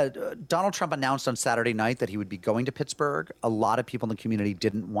 Yeah, Donald Trump announced on Saturday night that he would be going to Pittsburgh. A lot of people in the community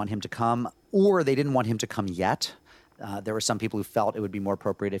didn't want him to come, or they didn't want him to come yet. There were some people who felt it would be more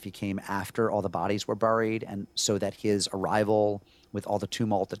appropriate if he came after all the bodies were buried, and so that his arrival, with all the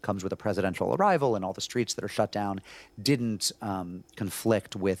tumult that comes with a presidential arrival and all the streets that are shut down, didn't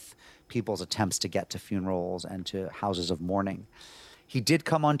conflict with people's attempts to get to funerals and to houses of mourning. He did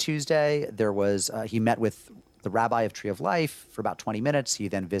come on Tuesday. He met with the rabbi of Tree of Life for about 20 minutes. He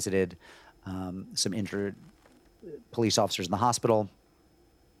then visited some injured police officers in the hospital.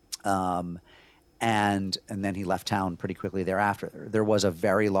 And then he left town pretty quickly thereafter. There was a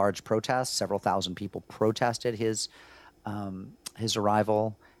very large protest. Several thousand people protested his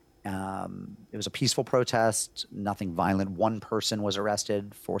arrival. It was a peaceful protest, nothing violent. One person was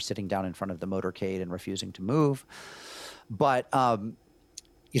arrested for sitting down in front of the motorcade and refusing to move. But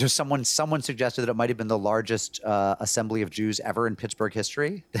someone suggested that it might have been the largest assembly of Jews ever in Pittsburgh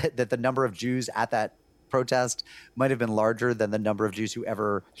history. That the number of Jews at that protest might have been larger than the number of Jews who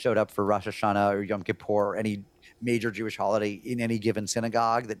ever showed up for Rosh Hashanah or Yom Kippur or any major Jewish holiday in any given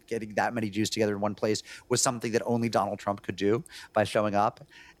synagogue. That getting that many Jews together in one place was something that only Donald Trump could do by showing up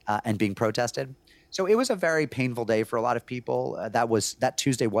and being protested. So it was a very painful day for a lot of people. That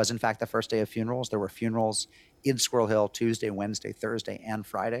Tuesday was in fact the first day of funerals. There were funerals in Squirrel Hill Tuesday, Wednesday, Thursday, and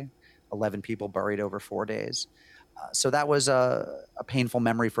Friday. 11 people buried over 4 days. So that was a painful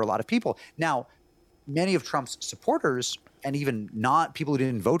memory for a lot of people. Now, many of Trump's supporters, and even not people who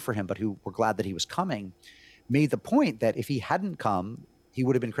didn't vote for him, but who were glad that he was coming, made the point that if he hadn't come, he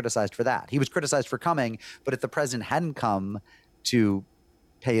would have been criticized for that. He was criticized for coming, but if the president hadn't come to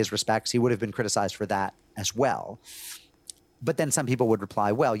pay his respects, he would have been criticized for that as well. But then some people would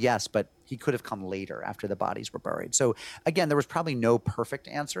reply, well, yes, but he could have come later after the bodies were buried. So again, there was probably no perfect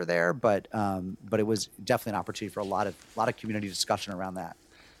answer there, but it was definitely an opportunity for a lot of community discussion around that.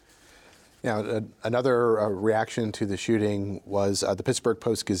 Now, another reaction to the shooting was the Pittsburgh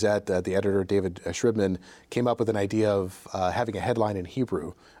Post-Gazette. The editor, David Shribman, came up with an idea of having a headline in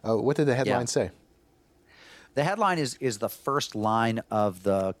Hebrew. What did the headline say? The headline is the first line of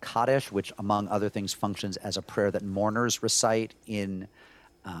the Kaddish, which, among other things, functions as a prayer that mourners recite in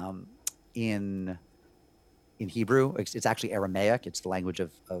Hebrew. It's actually Aramaic. It's the language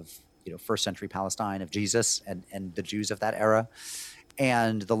of first century Palestine, of Jesus and the Jews of that era.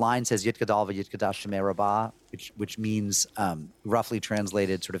 And the line says Yitgadal v'Yitkadash Shemei Rabbah, which means roughly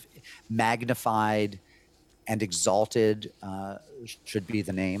translated, sort of magnified and exalted should be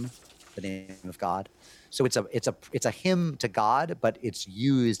the name of God. So it's a hymn to God, but it's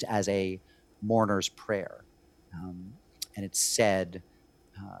used as a mourner's prayer, and it's said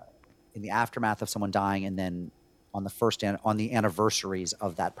in the aftermath of someone dying, and then on the anniversaries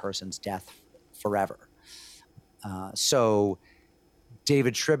of that person's death forever. So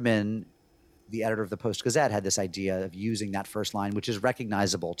David Shribman, the editor of the Post-Gazette, had this idea of using that first line, which is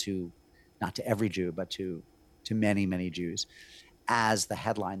recognizable not to every Jew, but to many, many Jews, as the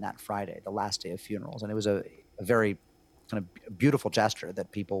headline that Friday, the last day of funerals. And it was a very kind of beautiful gesture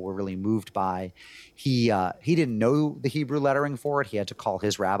that people were really moved by. He didn't know the Hebrew lettering for it. He had to call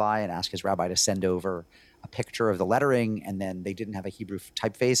his rabbi and ask his rabbi to send over a picture of the lettering, and then they didn't have a Hebrew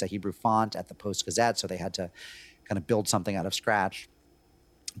typeface, a Hebrew font at the Post-Gazette, so they had to kind of build something out of scratch.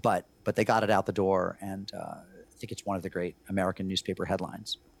 But they got it out the door, and I think it's one of the great American newspaper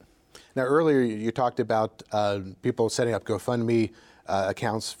headlines. Now, earlier you talked about people setting up GoFundMe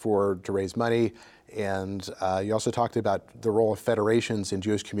accounts to raise money, and you also talked about the role of federations in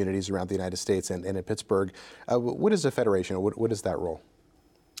Jewish communities around the United States and in Pittsburgh. What is a federation? What is that role?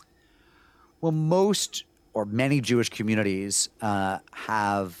 Well, most or many Jewish communities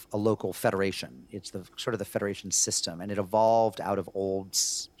have a local federation. It's the federation system, and it evolved out of old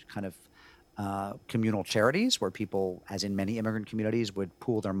kind of communal charities where people, as in many immigrant communities, would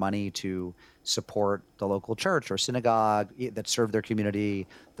pool their money to support the local church or synagogue that served their community,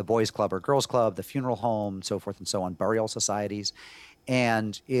 the boys' club or girls' club, the funeral home, so forth and so on, burial societies.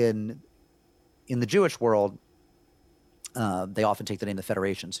 And in the Jewish world, they often take the name of the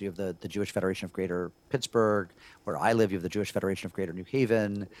Federation. So you have the Jewish Federation of Greater Pittsburgh. Where I live, you have the Jewish Federation of Greater New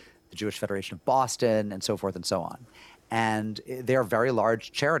Haven, the Jewish Federation of Boston, and so forth and so on. And they're very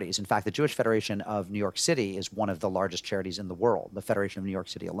large charities. In fact, the Jewish Federation of New York City is one of the largest charities in the world, the Federation of New York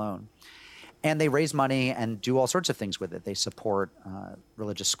City alone. And they raise money and do all sorts of things with it. They support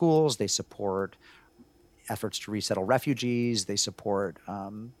religious schools. They support efforts to resettle refugees. They support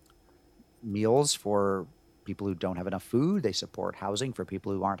meals for people who don't have enough food. They support housing for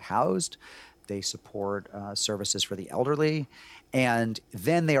people who aren't housed. They support services for the elderly. And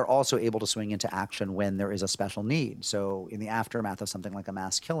then they are also able to swing into action when there is a special need. So in the aftermath of something like a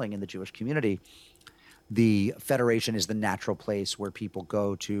mass killing in the Jewish community, the Federation is the natural place where people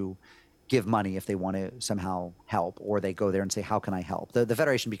go to give money if they want to somehow help, or they go there and say, how can I help? The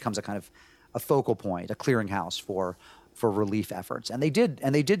Federation becomes a kind of a focal point, a clearinghouse for relief efforts. And they did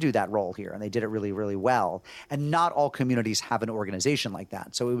do that role here, and they did it really, really well. And not all communities have an organization like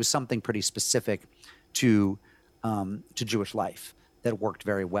that. So it was something pretty specific to Jewish life that worked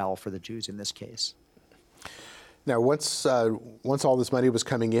very well for the Jews in this case. Now, once all this money was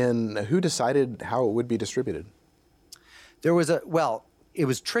coming in, who decided how it would be distributed? It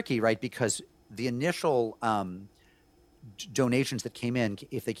was tricky, right? Because the initial donations that came in,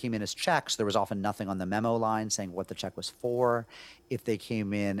 if they came in as checks, there was often nothing on the memo line saying what the check was for. If they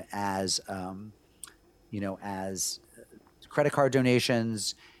came in as, as credit card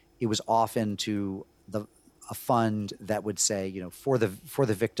donations, it was often to a fund that would say, for the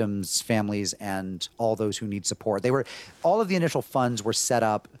victims' families and all those who need support. All of the initial funds were set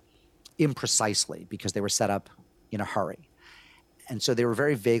up imprecisely because they were set up in a hurry. And so they were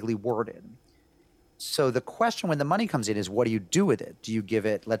very vaguely worded. So the question when the money comes in is, what do you do with it? Do you give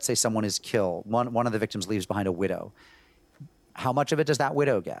it, let's say someone is killed, one of the victims leaves behind a widow. How much of it does that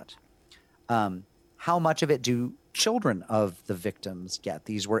widow get? How much of it do children of the victims get?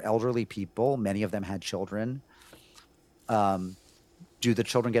 These were elderly people. Many of them had children. Do the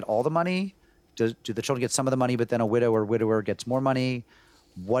children get all the money? Do the children get some of the money, but then a widow or widower gets more money?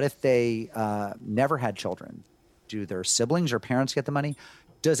 What if they never had children? Do their siblings or parents get the money?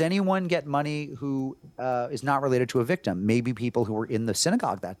 Does anyone get money who is not related to a victim? Maybe people who were in the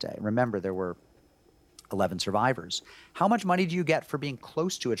synagogue that day. Remember, there were 11 survivors. How much money do you get for being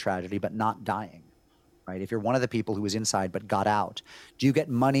close to a tragedy but not dying? Right? If you're one of the people who was inside but got out, do you get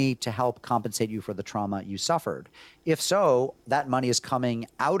money to help compensate you for the trauma you suffered? If so, that money is coming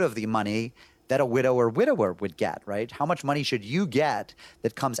out of the money that a widow or widower would get, right? How much money should you get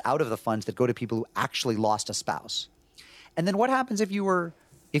that comes out of the funds that go to people who actually lost a spouse? And then what happens if you're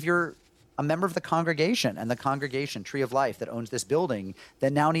a member of the congregation, and the congregation, Tree of Life, that owns this building,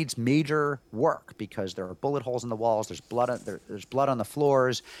 that now needs major work because there are bullet holes in the walls, there's blood on the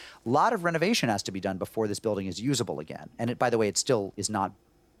floors. A lot of renovation has to be done before this building is usable again. And by the way, it still is not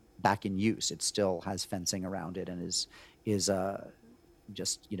back in use. It still has fencing around it and is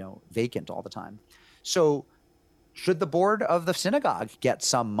just vacant all the time. So should the board of the synagogue get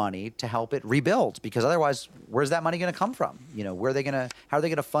some money to help it rebuild? Because otherwise, where's that money going to come from? How are they going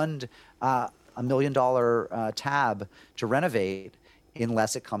to fund $1 million tab to renovate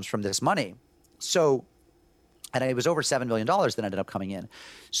unless it comes from this money? So, and it was over $7 million that ended up coming in.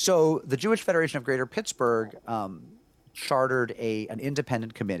 So the Jewish Federation of Greater Pittsburgh chartered an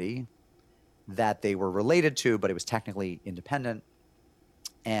independent committee that they were related to, but it was technically independent,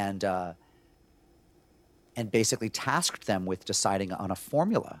 and basically tasked them with deciding on a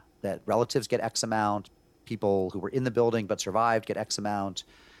formula that relatives get X amount, people who were in the building but survived get X amount,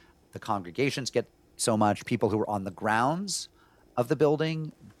 the congregations get so much, people who were on the grounds of the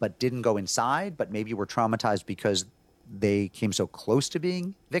building but didn't go inside, but maybe were traumatized because they came so close to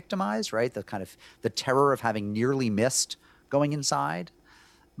being victimized, right? The terror of having nearly missed going inside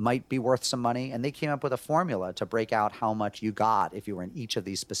might be worth some money. And they came up with a formula to break out how much you got if you were in each of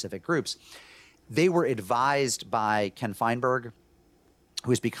these specific groups. They were advised by Ken Feinberg,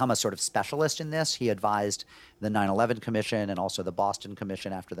 who has become a sort of specialist in this. He advised the 9/11 Commission and also the Boston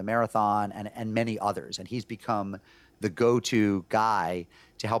Commission after the marathon and many others. And he's become the go-to guy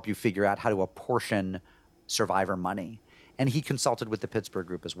to help you figure out how to apportion survivor money. And he consulted with the Pittsburgh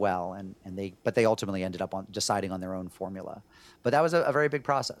group as well. But they ultimately ended up deciding on their own formula. But that was a very big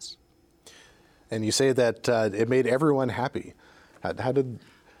process. And you say that it made everyone happy.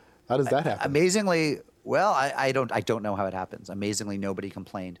 How does that happen? Amazingly, Well, I don't know how it happens. Amazingly, nobody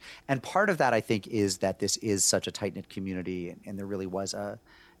complained. And part of that, I think, is that this is such a tight-knit community, and there really was a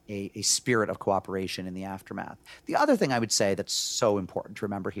spirit of cooperation in the aftermath. The other thing I would say that's so important to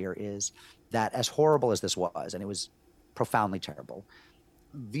remember here is that as horrible as this was, and it was profoundly terrible,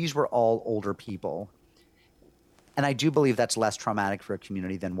 these were all older people. And I do believe that's less traumatic for a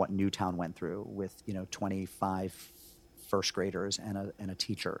community than what Newtown went through with, 25 first graders and a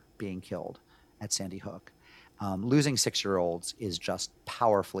teacher being killed at Sandy Hook. Losing 6-year-olds is just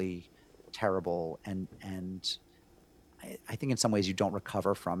powerfully terrible, and I think in some ways you don't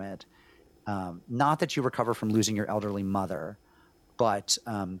recover from it. Not that you recover from losing your elderly mother, but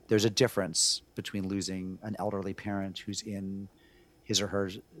there's a difference between losing an elderly parent who's in his or her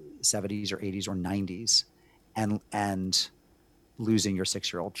 70s or 80s or 90s and losing your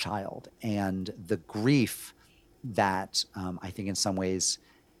 6-year-old child. And the grief that I think in some ways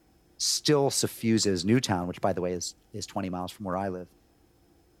still suffuses Newtown, which, by the way, is 20 miles from where I live,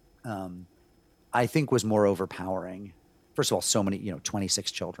 I think was more overpowering. First of all, so many,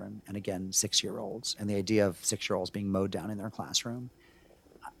 26 children, and again, 6-year-olds, and the idea of 6-year-olds being mowed down in their classroom,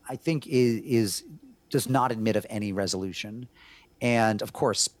 I think does not admit of any resolution. And of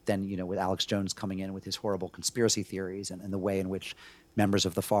course, then, with Alex Jones coming in with his horrible conspiracy theories and the way in which members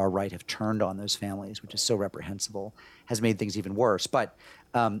of the far right have turned on those families, which is so reprehensible, has made things even worse. But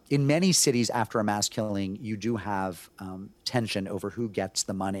in many cities after a mass killing, you do have tension over who gets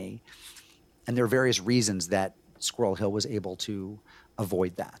the money. And there are various reasons that Squirrel Hill was able to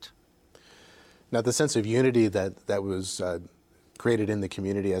avoid that. Now, the sense of unity that was created in the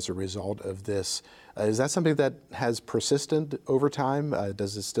community as a result of this, is that something that has persisted over time?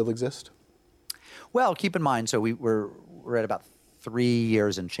 Does it still exist? Well, keep in mind, so we're at about 3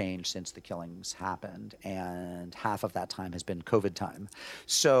 years and change since the killings happened, and half of that time has been COVID time.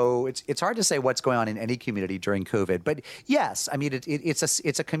 So it's hard to say what's going on in any community during COVID. But yes, I mean,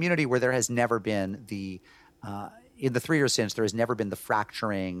 it's a community where there has never been in the 3 years since, there has never been the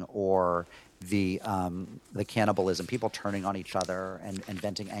fracturing or the cannibalism, people turning on each other and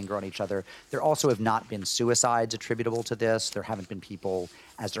venting anger on each other. There also have not been suicides attributable to this. There haven't been people,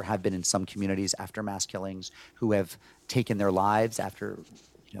 as there have been in some communities after mass killings, who have taken their lives after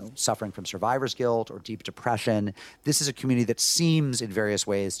suffering from survivor's guilt or deep depression. This is a community that seems in various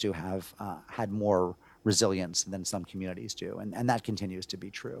ways to have had more resilience than some communities do, and that continues to be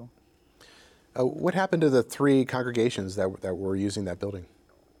true. What happened to the 3 congregations that were using that building?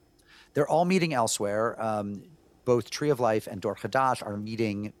 They're all meeting elsewhere. Both Tree of Life and Dor Hadash are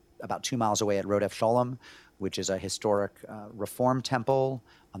meeting about 2 miles away at Rodef Sholom, which is a historic Reform temple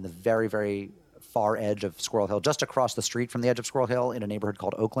on the very, very far edge of Squirrel Hill, just across the street from the edge of Squirrel Hill in a neighborhood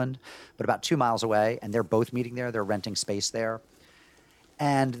called Oakland, but about 2 miles away. And they're both meeting there. They're renting space there.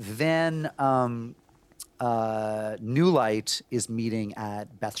 And then New Light is meeting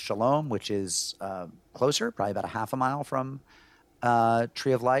at Beth Shalom, which is closer, probably about a half a mile from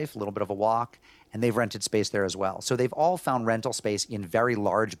Tree of Life, a little bit of a walk, and they've rented space there as well. So they've all found rental space in very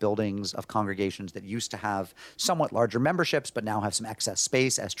large buildings of congregations that used to have somewhat larger memberships, but now have some excess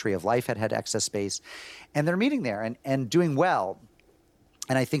space, as Tree of Life had excess space. And they're meeting there and doing well.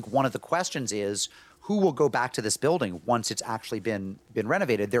 And I think one of the questions is, who will go back to this building once it's actually been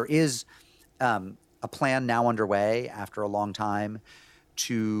renovated? There is a plan now underway after a long time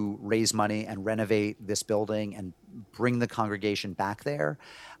to raise money and renovate this building and bring the congregation back there.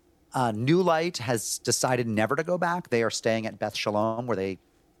 New Light has decided never to go back. They are staying at Beth Shalom, where they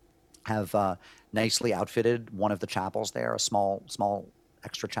have nicely outfitted one of the chapels there, a small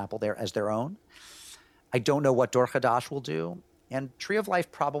extra chapel there as their own. I don't know what Dor Hadash will do, and Tree of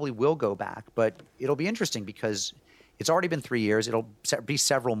Life probably will go back, but it'll be interesting because it's already been 3 years. It'll be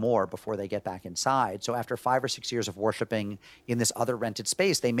several more before they get back inside. So after 5 or 6 years of worshiping in this other rented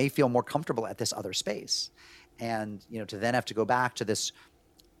space, they may feel more comfortable at this other space. And, to then have to go back to this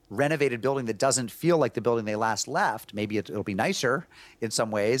renovated building that doesn't feel like the building they last left. Maybe it'll be nicer in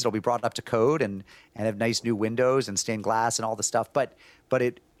some ways. It'll be brought up to code and have nice new windows and stained glass and all the stuff. But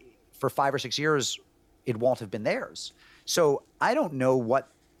it, for 5 or 6 years, it won't have been theirs. So I don't know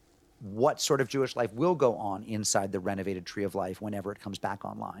what sort of Jewish life will go on inside the renovated Tree of Life whenever it comes back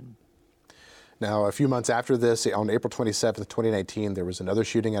online. Now, a few months after this, on April 27th, 2019, there was another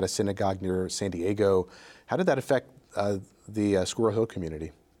shooting at a synagogue near San Diego. How did that affect the Squirrel Hill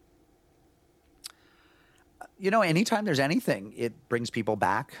community? Anytime there's anything, it brings people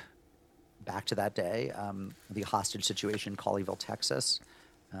back to that day. The hostage situation in Colleyville, Texas,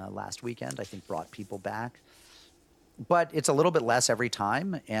 last weekend, I think brought people back. But it's a little bit less every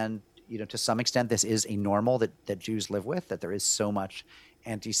time. And, to some extent, this is a normal that Jews live with, that there is so much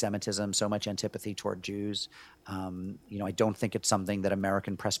anti-Semitism, so much antipathy toward Jews. I don't think it's something that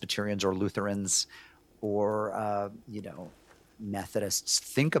American Presbyterians or Lutherans or, Methodists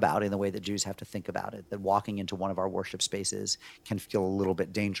think about in the way that Jews have to think about it, that walking into one of our worship spaces can feel a little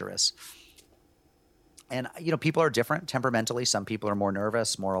bit dangerous. And, people are different temperamentally. Some people are more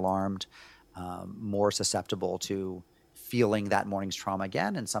nervous, more alarmed, more susceptible to feeling that morning's trauma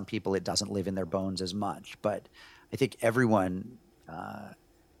again. And some people, it doesn't live in their bones as much. But I think everyone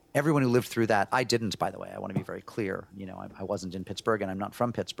who lived through that, I didn't, by the way, I want to be very clear. I wasn't in Pittsburgh and I'm not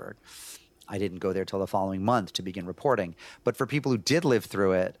from Pittsburgh. I didn't go there till the following month to begin reporting. But for people who did live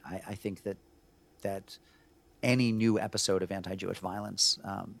through it, I think that any new episode of anti-Jewish violence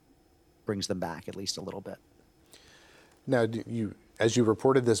brings them back at least a little bit. Now, as you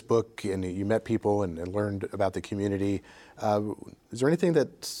reported this book and you met people and learned about the community, is there anything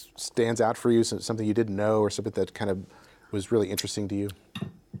that stands out for you, something you didn't know or something that kind of was really interesting to you?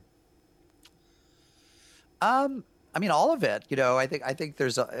 All of it. I think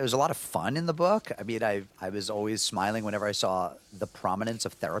there's a lot of fun in the book. I was always smiling whenever I saw the prominence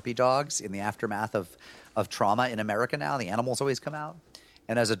of therapy dogs in the aftermath of trauma in America now. The animals always come out.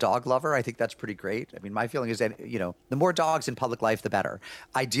 And as a dog lover, I think that's pretty great. My feeling is that, the more dogs in public life, the better.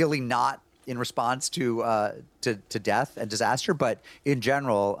 Ideally not in response to death and disaster, but in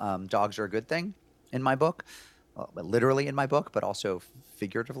general, dogs are a good thing in my book. Literally in my book, but also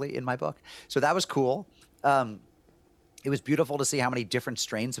figuratively in my book. So that was cool. It was beautiful to see how many different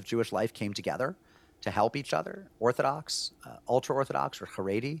strains of Jewish life came together to help each other. Orthodox, ultra-Orthodox, or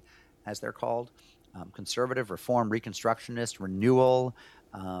Haredi, as they're called, conservative, reform, reconstructionist, renewal,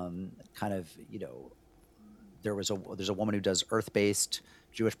 there's a woman who does earth-based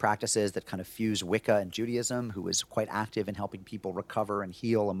Jewish practices that kind of fuse Wicca and Judaism, who is quite active in helping people recover and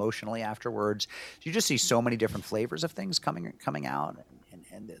heal emotionally afterwards. So you just see so many different flavors of things coming out.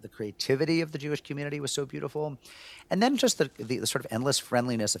 And the creativity of the Jewish community was so beautiful. And then just the sort of endless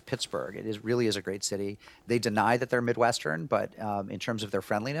friendliness of Pittsburgh. It really is a great city. They deny that they're Midwestern, but in terms of their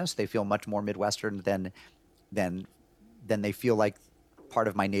friendliness, they feel much more Midwestern than they feel like part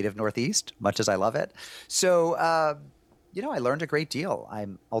of my native Northeast, much as I love it. So, I learned a great deal.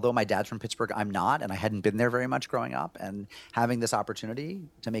 Although my dad's from Pittsburgh, I'm not, and I hadn't been there very much growing up. And having this opportunity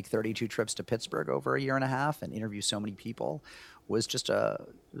to make 32 trips to Pittsburgh over a year and a half and interview so many people was just it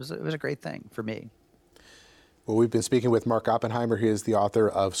was a great thing for me. Well, we've been speaking with Mark Oppenheimer. He is the author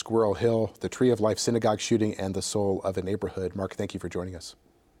of Squirrel Hill, The Tree of Life Synagogue Shooting, and The Soul of a Neighborhood. Mark, thank you for joining us.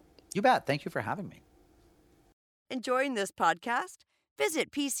 You bet. Thank you for having me. Enjoying this podcast?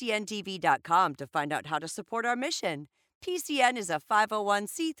 Visit PCNTV.com to find out how to support our mission. PCN is a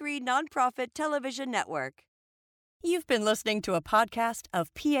 501c3 nonprofit television network. You've been listening to a podcast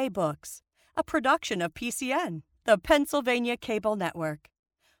of PA Books, a production of PCN, the Pennsylvania Cable Network.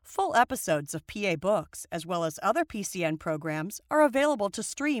 Full episodes of PA Books, as well as other PCN programs, are available to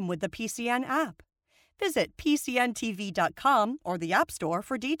stream with the PCN app. Visit PCNTV.com or the App Store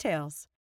for details.